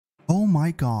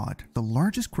my god, the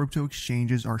largest crypto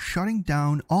exchanges are shutting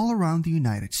down all around the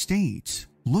United States.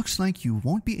 Looks like you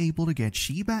won't be able to get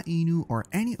Shiba Inu or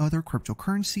any other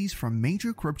cryptocurrencies from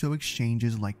major crypto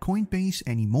exchanges like Coinbase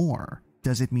anymore.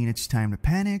 Does it mean it's time to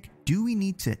panic? Do we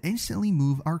need to instantly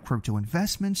move our crypto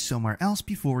investments somewhere else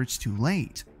before it's too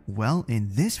late? Well, in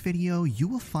this video, you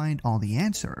will find all the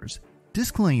answers.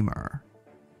 Disclaimer.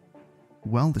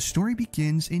 Well, the story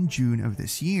begins in June of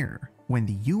this year, when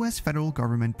the US federal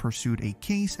government pursued a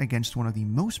case against one of the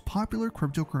most popular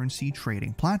cryptocurrency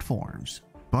trading platforms.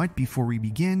 But before we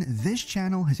begin, this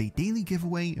channel has a daily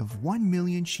giveaway of 1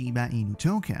 million Shiba Inu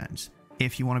tokens.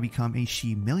 If you want to become a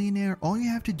SHIB millionaire, all you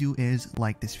have to do is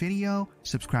like this video,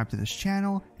 subscribe to this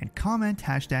channel, and comment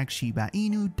hashtag Shiba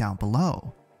Inu down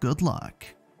below. Good luck!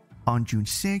 On June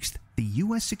 6th, the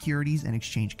US Securities and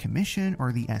Exchange Commission,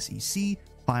 or the SEC,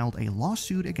 filed a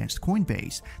lawsuit against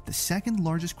Coinbase, the second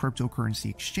largest cryptocurrency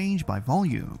exchange by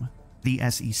volume. The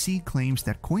SEC claims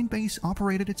that Coinbase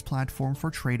operated its platform for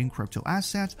trading crypto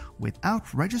assets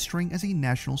without registering as a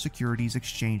national securities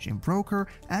exchange and broker,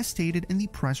 as stated in the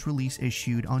press release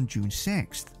issued on June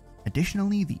 6th.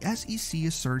 Additionally, the SEC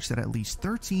asserts that at least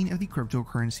 13 of the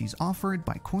cryptocurrencies offered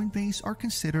by Coinbase are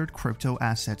considered crypto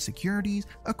asset securities,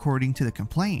 according to the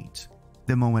complaint.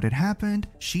 The moment it happened,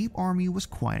 SHIB Army was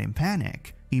quite in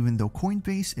panic. Even though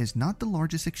Coinbase is not the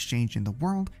largest exchange in the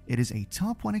world, it is a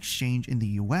top 1 exchange in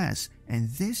the US, and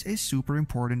this is super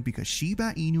important because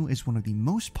Shiba Inu is one of the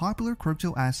most popular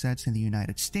crypto assets in the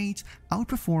United States,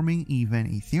 outperforming even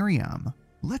Ethereum.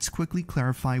 Let's quickly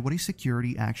clarify what a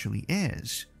security actually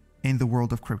is. In the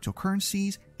world of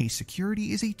cryptocurrencies, a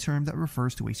security is a term that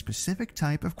refers to a specific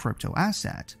type of crypto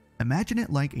asset. Imagine it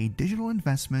like a digital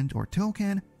investment or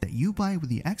token that you buy with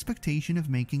the expectation of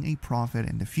making a profit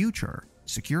in the future.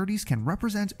 Securities can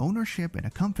represent ownership in a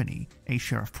company, a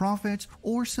share of profits,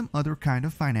 or some other kind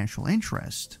of financial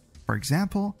interest. For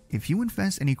example, if you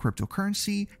invest in a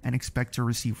cryptocurrency and expect to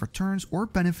receive returns or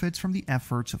benefits from the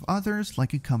efforts of others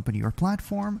like a company or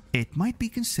platform, it might be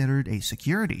considered a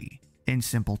security. In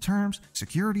simple terms,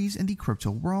 securities in the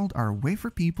crypto world are a way for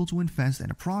people to invest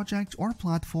in a project or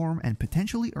platform and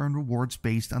potentially earn rewards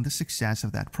based on the success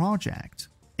of that project.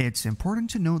 It's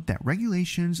important to note that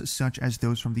regulations such as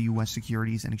those from the US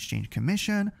Securities and Exchange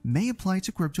Commission may apply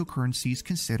to cryptocurrencies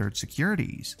considered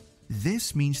securities.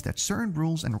 This means that certain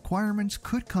rules and requirements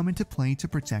could come into play to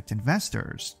protect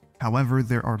investors. However,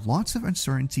 there are lots of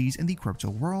uncertainties in the crypto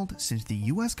world since the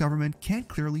US government can't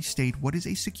clearly state what is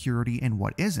a security and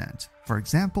what isn't. For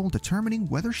example, determining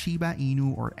whether Shiba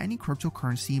Inu or any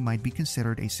cryptocurrency might be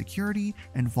considered a security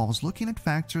involves looking at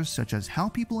factors such as how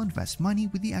people invest money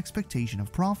with the expectation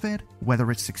of profit,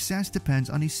 whether its success depends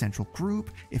on a central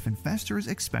group, if investors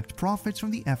expect profits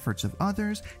from the efforts of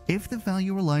others, if the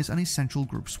value relies on a central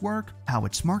group's work, how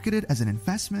it's marketed as an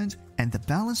investment, and the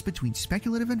balance between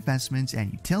speculative investments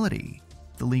and utility.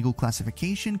 The legal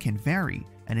classification can vary,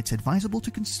 and it's advisable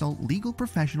to consult legal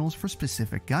professionals for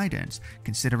specific guidance,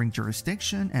 considering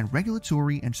jurisdiction and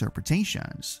regulatory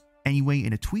interpretations. Anyway,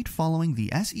 in a tweet following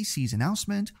the SEC's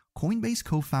announcement, Coinbase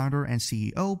co-founder and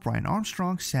CEO Brian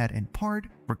Armstrong said in part,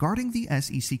 "Regarding the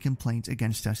SEC complaint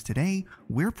against us today,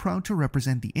 we're proud to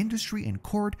represent the industry in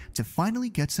court to finally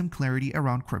get some clarity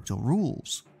around crypto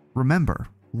rules. Remember,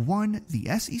 1. The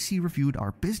SEC reviewed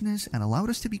our business and allowed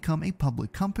us to become a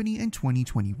public company in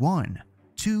 2021.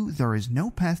 2. There is no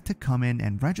path to come in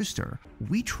and register.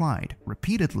 We tried,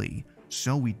 repeatedly,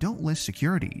 so we don't list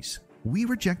securities. We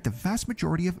reject the vast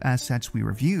majority of assets we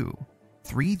review.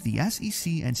 3. The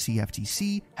SEC and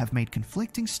CFTC have made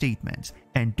conflicting statements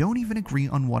and don't even agree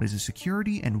on what is a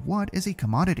security and what is a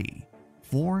commodity.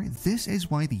 4. This is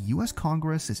why the US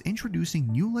Congress is introducing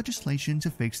new legislation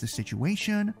to fix the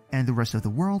situation, and the rest of the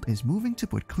world is moving to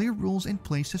put clear rules in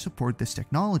place to support this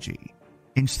technology.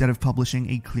 Instead of publishing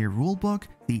a clear rulebook,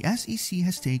 the SEC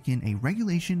has taken a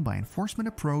regulation by enforcement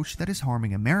approach that is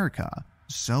harming America.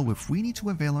 So if we need to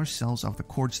avail ourselves of the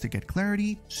courts to get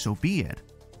clarity, so be it."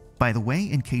 By the way,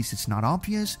 in case it's not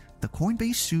obvious, the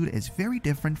Coinbase suit is very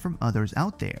different from others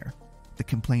out there. The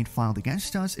complaint filed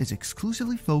against us is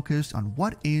exclusively focused on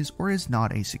what is or is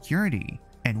not a security,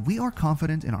 and we are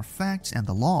confident in our facts and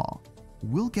the law.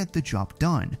 We'll get the job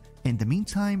done. In the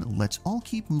meantime, let's all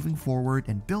keep moving forward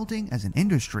and building as an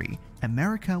industry.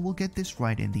 America will get this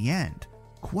right in the end.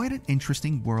 Quite an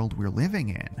interesting world we're living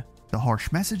in. The harsh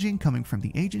messaging coming from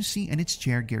the agency and its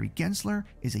chair Gary Gensler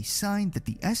is a sign that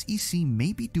the SEC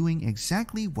may be doing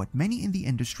exactly what many in the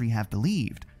industry have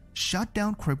believed: shut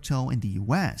down crypto in the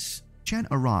US. Chen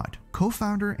Arad,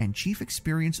 co-founder and chief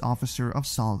experience officer of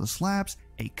Solidus Labs,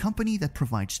 a company that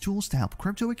provides tools to help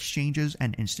crypto exchanges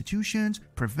and institutions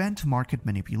prevent market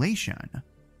manipulation.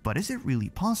 But is it really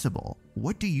possible?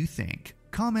 What do you think?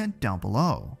 Comment down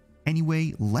below.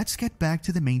 Anyway, let's get back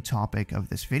to the main topic of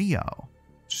this video.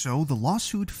 So the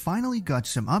lawsuit finally got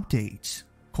some updates.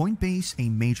 Coinbase, a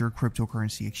major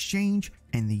cryptocurrency exchange,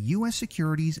 and the US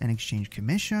Securities and Exchange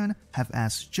Commission have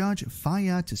asked Judge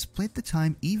Faya to split the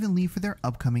time evenly for their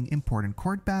upcoming important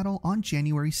court battle on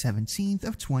January 17th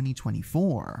of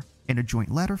 2024. In a joint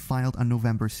letter filed on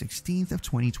November 16th of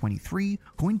 2023,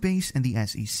 Coinbase and the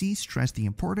SEC stressed the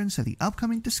importance of the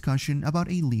upcoming discussion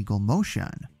about a legal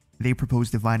motion. They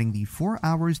proposed dividing the 4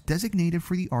 hours designated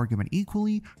for the argument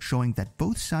equally, showing that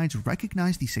both sides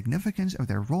recognize the significance of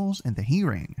their roles in the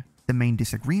hearing. The main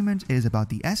disagreement is about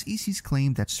the SEC's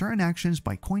claim that certain actions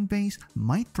by Coinbase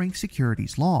might break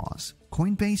securities laws.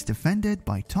 Coinbase, defended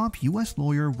by top US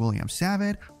lawyer William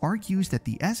Savitt, argues that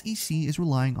the SEC is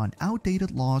relying on outdated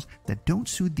laws that don't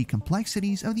suit the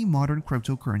complexities of the modern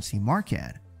cryptocurrency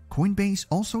market. Coinbase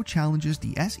also challenges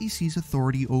the SEC's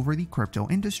authority over the crypto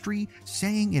industry,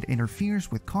 saying it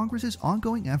interferes with Congress's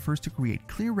ongoing efforts to create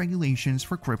clear regulations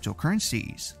for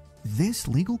cryptocurrencies. This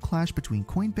legal clash between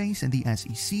Coinbase and the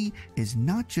SEC is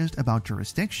not just about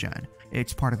jurisdiction,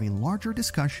 it's part of a larger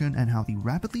discussion on how the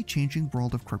rapidly changing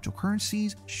world of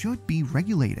cryptocurrencies should be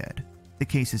regulated. The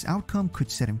case's outcome could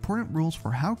set important rules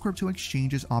for how crypto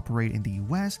exchanges operate in the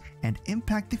US and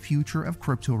impact the future of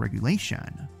crypto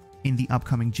regulation. In the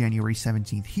upcoming January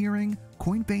 17th hearing,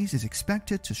 Coinbase is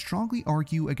expected to strongly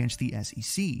argue against the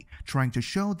SEC, trying to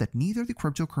show that neither the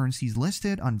cryptocurrencies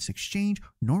listed on its exchange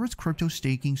nor its crypto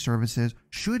staking services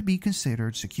should be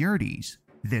considered securities.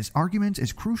 This argument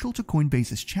is crucial to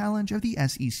Coinbase's challenge of the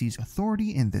SEC's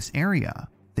authority in this area.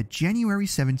 The January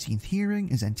 17th hearing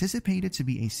is anticipated to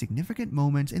be a significant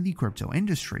moment in the crypto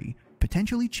industry,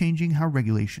 potentially changing how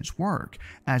regulations work.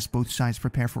 As both sides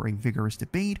prepare for a vigorous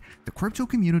debate, the crypto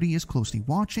community is closely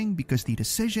watching because the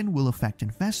decision will affect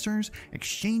investors,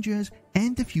 exchanges,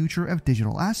 and the future of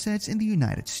digital assets in the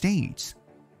United States.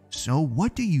 So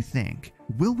what do you think?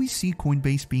 Will we see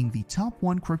Coinbase being the top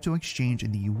 1 crypto exchange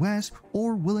in the US,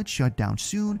 or will it shut down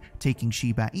soon, taking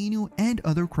Shiba Inu and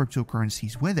other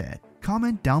cryptocurrencies with it?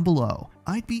 Comment down below.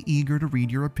 I'd be eager to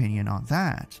read your opinion on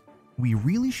that. We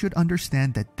really should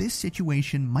understand that this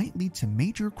situation might lead to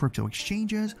major crypto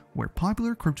exchanges where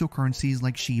popular cryptocurrencies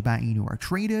like Shiba Inu are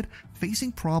traded,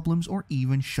 facing problems or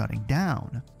even shutting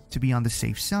down. To be on the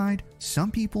safe side,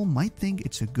 some people might think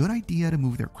it's a good idea to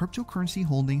move their cryptocurrency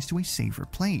holdings to a safer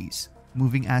place.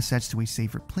 Moving assets to a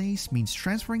safer place means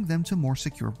transferring them to more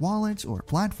secure wallets or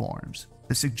platforms.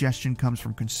 The suggestion comes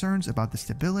from concerns about the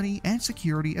stability and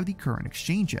security of the current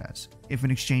exchanges. If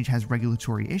an exchange has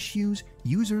regulatory issues,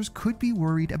 users could be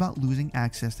worried about losing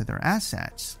access to their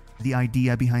assets. The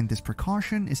idea behind this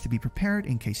precaution is to be prepared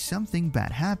in case something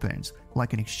bad happens,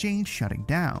 like an exchange shutting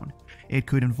down. It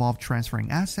could involve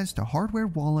transferring assets to hardware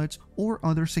wallets or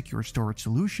other secure storage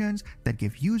solutions that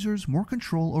give users more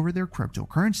control over their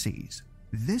cryptocurrencies.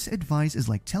 This advice is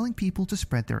like telling people to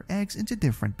spread their eggs into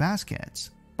different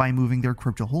baskets. By moving their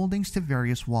crypto holdings to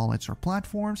various wallets or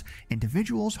platforms,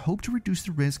 individuals hope to reduce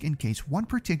the risk in case one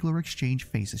particular exchange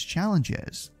faces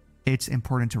challenges. It's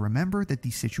important to remember that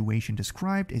the situation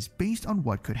described is based on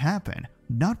what could happen,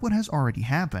 not what has already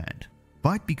happened.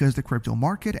 But because the crypto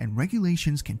market and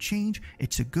regulations can change,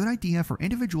 it's a good idea for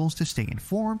individuals to stay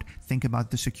informed, think about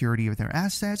the security of their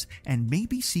assets, and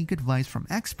maybe seek advice from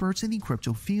experts in the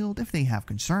crypto field if they have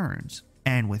concerns.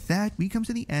 And with that, we come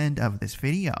to the end of this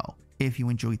video. If you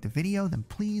enjoyed the video, then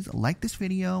please like this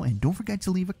video and don't forget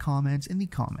to leave a comment in the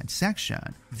comment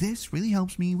section. This really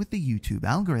helps me with the YouTube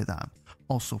algorithm.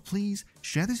 Also, please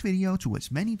share this video to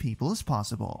as many people as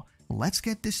possible. Let's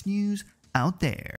get this news out there.